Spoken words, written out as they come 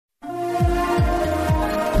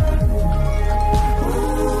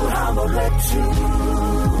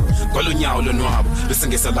kwalonyawo lonwabo bese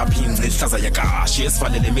ngesalapha ingce ihlaza yakashi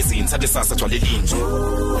esivalele emizini sathi sasa thwale linje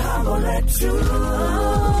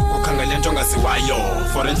ukhangele nto ongaziwayo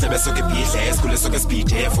for endlebe soke ibhidle esikhule soke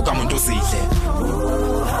sibhide fuka muntu uzidle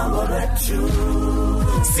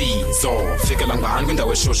Sizo fikela ngani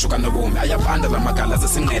kwindawo eshushu kanobomi ayabanda lamagala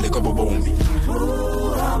zesinqele kobobomi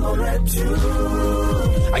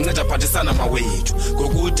anceda phathisana mawethu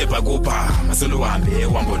ngokude bhakupha maseluhambe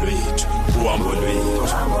uhambo lwethu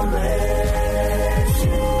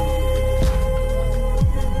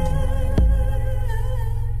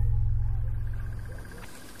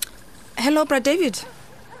Hello Bra David.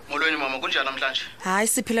 Molweni mama kunjani namhlanje? Hayi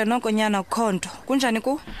siphila nonke nyana khonto. Kunjani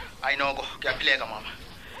ku? Ayinoko kuyaphileka mama.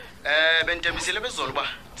 Bentembisile bezolo ba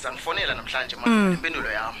sangifonela namhlanje mama impendulo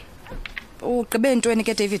yami. Ugqibe ntweni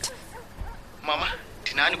ke David? Mama,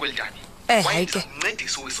 dinani kwelidani? Hayi ke.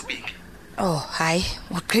 Ncedisa uwisubingi. Oh, hayi,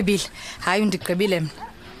 uqhibile. Hayi undiqhibile mina.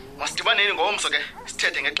 Masidibaneni ngomso ke,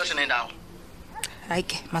 sithethe ngexesha nendawo. Hayi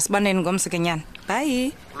ke, masibaneni ngomso ke nyana.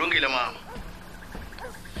 Bye. Kulungile mama.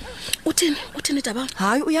 Uthini Daba?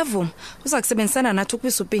 Hayi uyavuma. Uza kusebenzisana nathi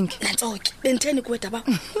ukwisupingi. Nantsoke. Benditheni kuwe Daba.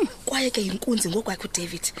 Kwaye ke inkunzi ngokwakho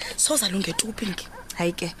David. Soza lungethu upingi.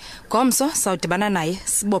 Hayi ke. Ngomso sawudibana naye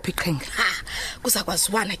sibophe iqhinga.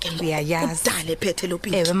 Kuzakwaziwana ke uyayazi. Udale phethe lo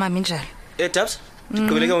pingi. Ewe mama injalo. Dabs,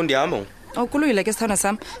 ndiqhubeleke undihamba. Awukuluyile ke sithana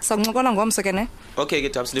sami. Sakuncokola ngomso ke ne? Okay ke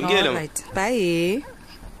Dabs, ndimkele. Alright. Bye.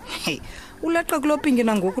 Hey, uleqa kulopingi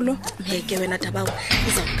nangoku lo. Ngeke wena Daba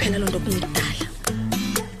uzakuphela lo nto kungidala.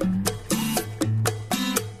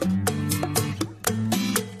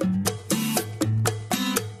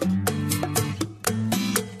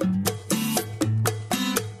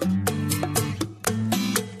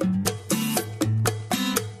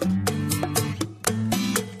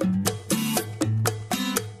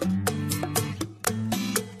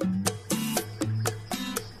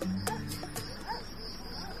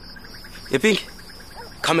 Epinki.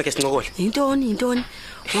 Khame ke sincokole. Yintoni?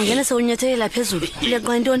 Ungena sewunyathelela phezulu.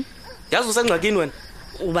 Uleqa intoni? Yazi usengxakini wena?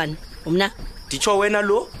 Ubani? Umna? Ditsho wena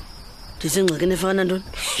lo? Ndisengxakini efana ntoni?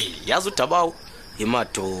 Yazi uDabawu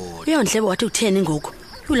imadoda. Uyondlebe wathi utheni ngoku?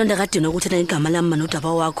 Ulonda kadina ukuthetha igama lami manje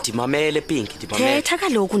uDaba wakho. Dimamele Pinki, dimamele. Thetha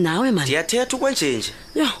kaloku nawe manje. Ndiyathetha ukwenjenje.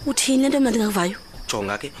 Yo, uthini lento mna ndingavayo?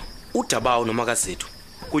 Jonga ke, uDabawu nomakazethu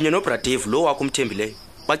kunye noBra Dave lo wakho umthembileyo.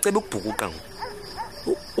 Bacebe ukubhukuqa ngoku.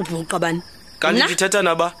 Ubhuqa bani? Kanti ndithetha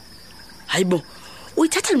naba? Hayibo.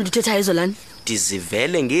 Uyithatha lo ndithetha izolani?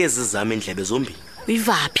 Ndizivele ngezi zami endlebe zombili.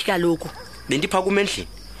 Uyivaphi kaloku? Bendipha kumendlini.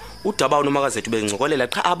 uDabawu nomakazethu bengicokolela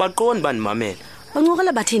cha abaqondi bandimamela.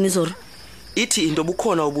 Bancokola bathini Zoro? Ithi into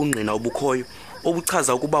bukhona ubungqina obukhoyo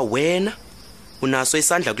obuchaza ukuba wena unaso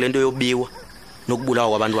isandla kulento yobiwa nokubulawa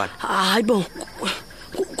kwabantwana. Hayibo.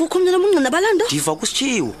 Kukhomela umngqina balando? Diva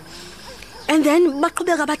kusitshiwo. And then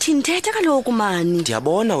baqhubeka bathini thetha kaloku mani?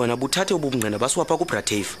 Ndiyabona wena buthathe ubungqina basiwapha kuBra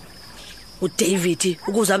Dave. uDavid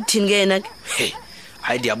ukuza kuthini ke yena? Hey,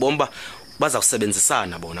 hayi ndiyabomba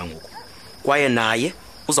bazakusebenzisana bona ngoku. Kwaye naye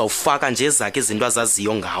uzawufaka nje zakhe izinto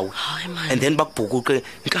azaziyo ngawe. And then bakubhukuqe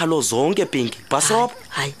inkalo zonke Pinki. Basop.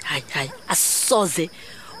 Hayi. Asoze.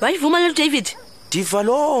 Wayivuma lo David? Diva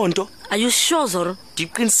lonto. Are you sure Zoro?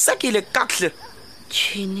 Ndiqinisekile kakuhle.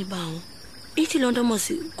 Chini bawo. Ithi lonto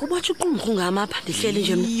mosi kubathi uqumqu ngama apha ndihleli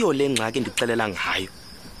nje mina. Iyo le ngxaki ndixelela ngayo.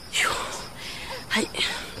 Hayi.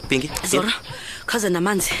 Pinki. Zoro. Khaze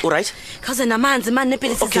namanzi. Alright. Khaze namanzi manje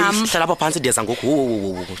nepilisi zami. Okay, hlala lapha phansi ndiyeza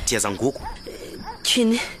ngoku. Ndiyeza ngoku.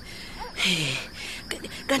 Chini.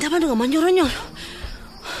 Kanti abantu ngamanyoronyoro.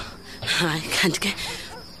 Hayi kanti ke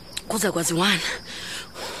kuza kwaziwana.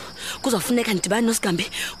 Kuzafuneka ndibane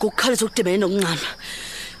noSigambi ngokukhalisa ukudibana nokuncama.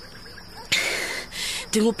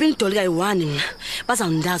 Ndingupinki dolika yi1 mina.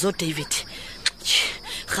 Bazawundaza uDavid.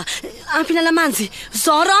 Aphila lamanzi.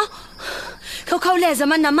 Zoro. Khawuleza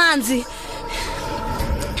manje namanzi.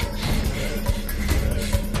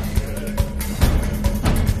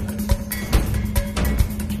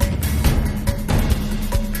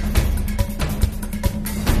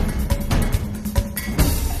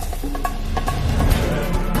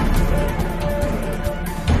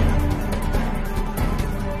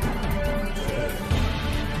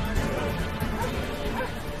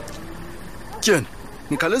 Jen,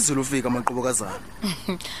 ngikhalezile ufika amaqobokazana.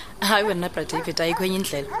 Hayi wena Bra David ayikho enye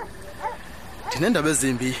indlela. Ndinendaba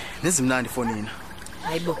ezimbi nezimnandi fonina.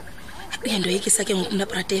 Hayibo. Uyandoyikisa ke ngoku mna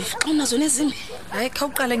Bra Dave. Xa unazo nezimbi. Hayi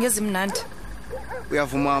khawuqale ngezimnandi.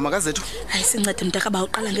 Uyavuma makazethu? Hayi sincede mntaka ba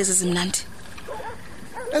uqala ngezimnandi.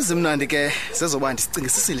 Ezimnandi ke sezoba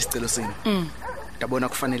ndisicingisisile isicelo senu. Ndabona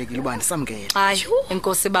kufanelekile uba ndisamkele. Hayi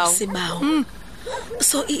enkosi bawo. Sibawo.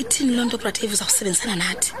 So ithini lonto Bra Dave uzawusebenzisana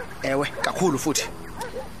nathi? Ewe, kakhulu futhi.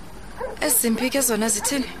 Ezimpi ke zona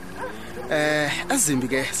zithini? Ezimbi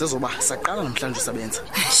ke sezoba saqala namhlanje usebenza.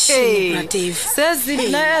 Shini Dave.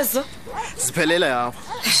 Sezina ezo. Siphelela yapho.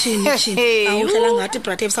 Shini. Awuhlela ngathi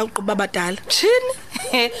Dave sawuqhuba abadala.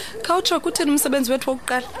 Chini. Khawutsho kuthini umsebenzi wethu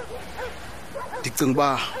wokuqala? Ndicinga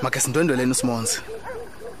uba make sindwendweleni uSimonzi.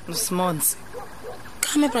 uSimonzi.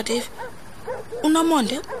 Kame Dave.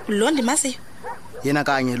 Unomonde lo ndimaziyo. Yena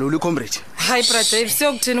kanye lo comrade. Hayi Dave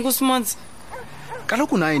siyokuthini kuSimonzi?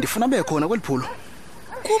 Kaloku naye ndifuna bekhona kweliphulo.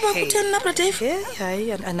 Kuba kutheni na Dave?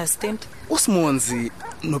 Hayi understand. uSimonzi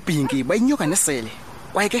noPinki bayinyoka nesele.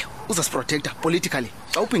 Kwaye ke uzasiprotector politically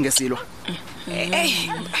xa uPinki silwa.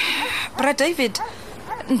 Bra David,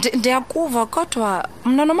 ndiyakuva kodwa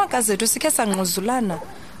mna nomakazi wethu sikhe sangquzulana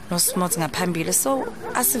noSimonzi ngaphambili so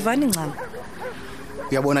asivani ncam.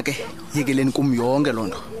 Uyabona ke yekeleni kum yonke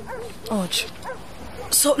lonto. Otsho.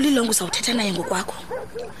 So lilonke uzawuthetha naye ngokwakho.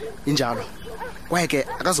 Injalo. Kwaye ke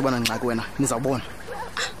akazuba nangxaki wena nizawubona.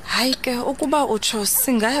 Hayi ke ukuba utsho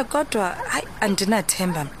singaya kodwa hayi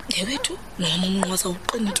andinathemba. Ngewethu noma umnqoza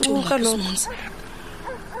uqinitunga kuSimonzi.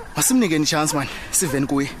 Masimnikeni chance man siveni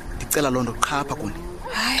kuye. Ndicela lonto qhapha kuni.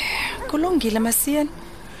 Hayi kulungile masiyeni.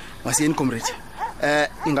 Masiyeni comrade.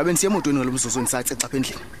 Ingabe nisiye emotweni ngalomzuzu ndisaceca apha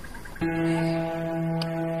endlini.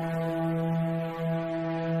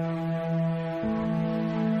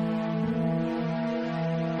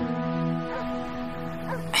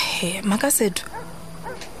 Makasethu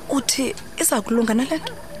uthi iza kulunga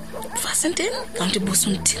nalento? Fasenteni kanti buso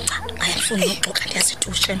umthinca ayafuna ukuxoxa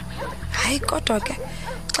ndiyasitushen. Hayi kodwa ke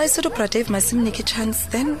xa isithi uBra Dave masimnike chance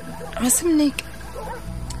then masimnike.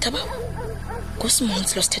 Daba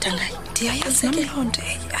kuSimonzi lo sithetha ngaye. Ndiyayazi namlonto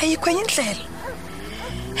ayikho enye indlela.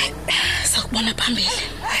 Sakubona phambili.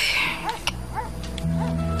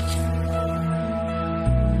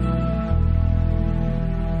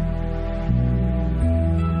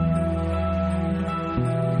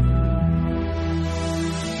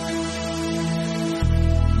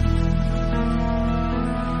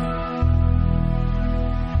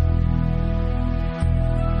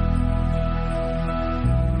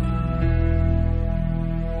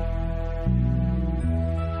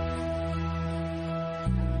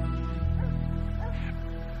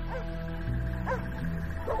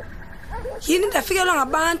 Yini ndafikelwa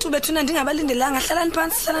ngabantu bethuna ndingabalindelanga hlalani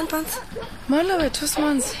phansi. Molo wethu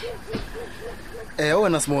Simonzi.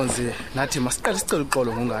 Wena Simonzi nathi masiqale sicela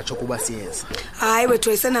uxolo ngongatsho kuba siyeza. Hayi wethu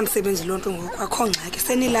ayisenamsebenzi lonto ngoku akho ngxaki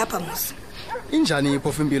senilapha musi. Injani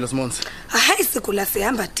iphofu impilo Simonzi? Hayi sigula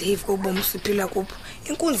sihamba Dave kubomu siphila kupho.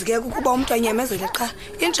 Inkunzi ke ukuba umuntu anyamezele qha.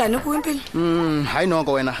 Injani kuimpilo? Hayi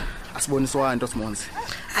noko wena asiboniswa into Simonzi.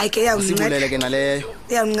 Hayi ke yawunceda. Sibulele ke naleyo.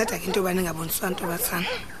 Yawunceda ke into bani ngaboniswa into bathana.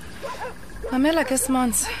 Mamela ke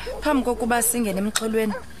Simonzi, phambi kokuba singene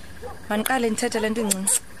emxholweni. Maniqale nithethe lento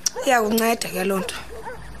incinci. Yawunceda ke lonto.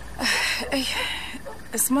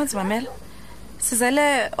 Simonzi mamela.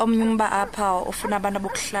 Sizele omnyumba apha ufuna abantu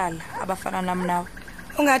abokuhlala abafana nam nawe.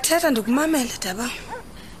 Ungathetha ndikumamele Daba.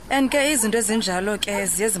 And ke izinto ezinjalo ke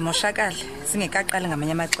ziye zimoshakala singekaqali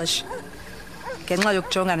ngamanye amaxesha. Ngenxa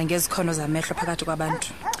yokujongana ngezikhono zamehlo phakathi kwabantu.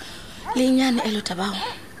 Linyani elo Dabawo.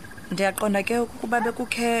 Ndiyaqonda ke ukuba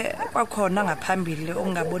bekukhe kwakhona ngaphambili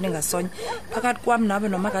okungaboni ngasonye phakathi kwam nawe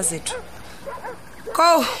nomakazi wethu.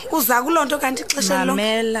 Ko uza kulonto kanti ixesha lonke.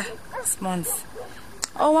 Mamela Simonzi.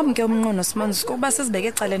 Owam ke umnqono Simonzi kuba sizibeke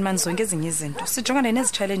ecaleni manje zonke ezinye izinto. Sijongana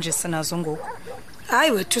nezi challenges sinazo ngoku.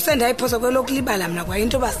 Hayi wethu sendayiphosa kwelokulibala mina kwa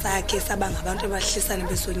into basakhe sabanga abantu abahlisana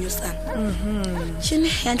besonyusana. Shini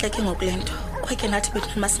yanhle ke ngokulento. Kwake nathi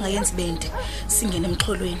bethu masingayenzi bende singene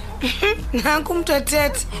emxholweni. Nanku umuntu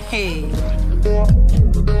ethethe. Hey.